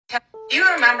You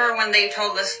remember when they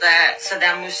told us that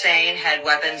Saddam Hussein had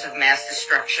weapons of mass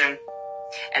destruction?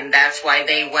 And that's why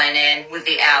they went in with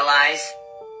the Allies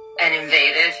and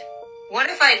invaded? What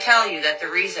if I tell you that the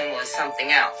reason was something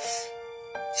else?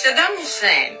 Saddam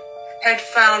Hussein had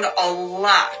found a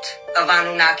lot of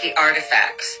Anunnaki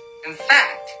artifacts. In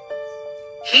fact,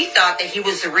 he thought that he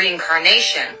was the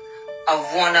reincarnation of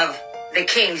one of the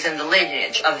kings in the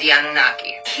lineage of the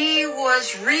Anunnaki. He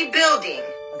was rebuilding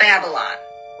Babylon.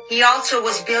 He also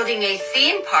was building a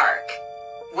theme park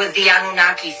with the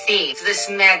Anunnaki theme, this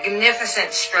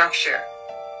magnificent structure.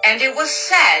 And it was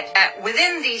said that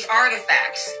within these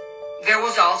artifacts, there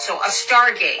was also a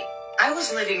Stargate. I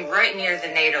was living right near the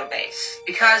NATO base.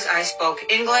 Because I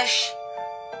spoke English,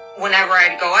 whenever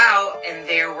I'd go out and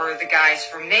there were the guys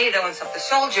from NATO and stuff, the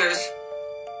soldiers,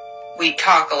 we'd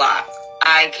talk a lot.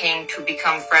 I came to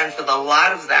become friends with a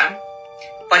lot of them.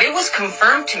 But it was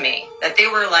confirmed to me that they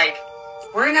were like,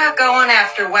 we're not going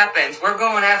after weapons, we're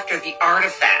going after the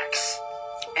artifacts.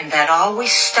 And that always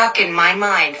stuck in my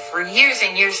mind for years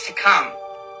and years to come.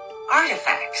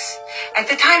 Artifacts. At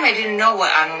the time, I didn't know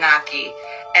what Anunnaki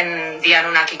and the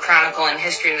Anunnaki Chronicle and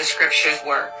history and the scriptures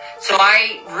were. So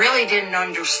I really didn't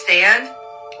understand,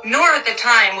 nor at the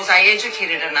time was I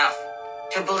educated enough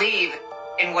to believe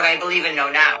in what I believe and know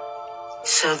now.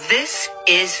 So this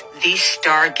is the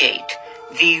Stargate.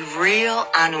 The real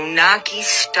Anunnaki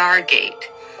Stargate.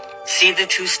 See the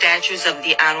two statues of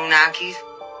the Anunnaki,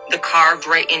 the carved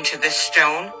right into the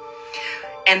stone?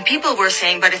 And people were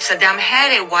saying, but if Saddam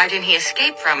had it, why didn't he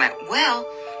escape from it? Well,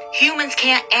 humans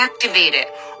can't activate it.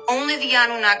 Only the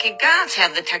Anunnaki gods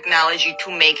have the technology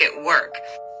to make it work.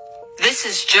 This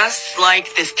is just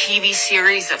like this TV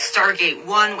series of Stargate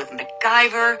 1 with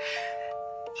MacGyver.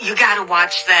 You gotta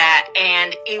watch that,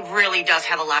 and it really does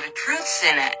have a lot of truths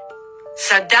in it.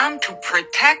 Saddam, to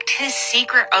protect his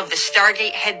secret of the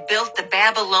Stargate, had built the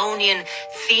Babylonian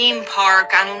theme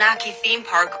park, Anunnaki theme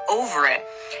park, over it.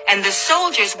 And the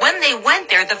soldiers, when they went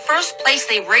there, the first place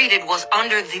they raided was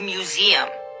under the museum.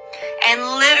 And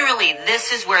literally,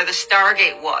 this is where the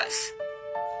Stargate was.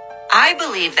 I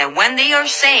believe that when they are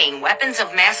saying weapons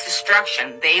of mass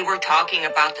destruction, they were talking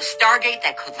about the Stargate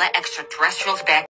that could let extraterrestrials back